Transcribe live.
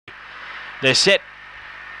They're set.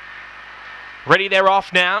 Ready, they're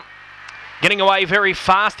off now. Getting away very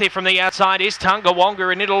fast here from the outside is Tunga Wonga,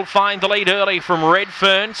 and it'll find the lead early from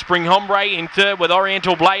Redfern. Spring Hombre in third with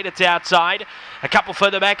Oriental Blade. It's outside. A couple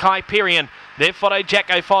further back, Hyperion. They've followed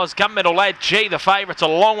Jacko Foz. Gunmetal Lad, gee, the favourites a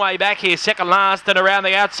long way back here. Second last, and around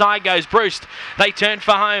the outside goes Bruce. They turn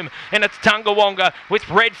for home, and it's Tunga Wonga with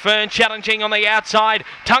Redfern challenging on the outside.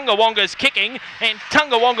 Tunga Wonga's kicking, and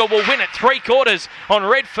Tunga Wonga will win it 3/4 on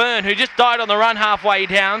Redfern, who just died on the run halfway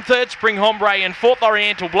down. Third, Spring Hombre, and fourth,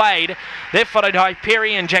 Oriental Blade. They've followed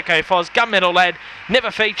Hyperion, Jacko Foz. Gunmetal Lad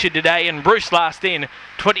never featured today, and Bruce last in,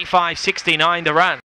 25.69 to run.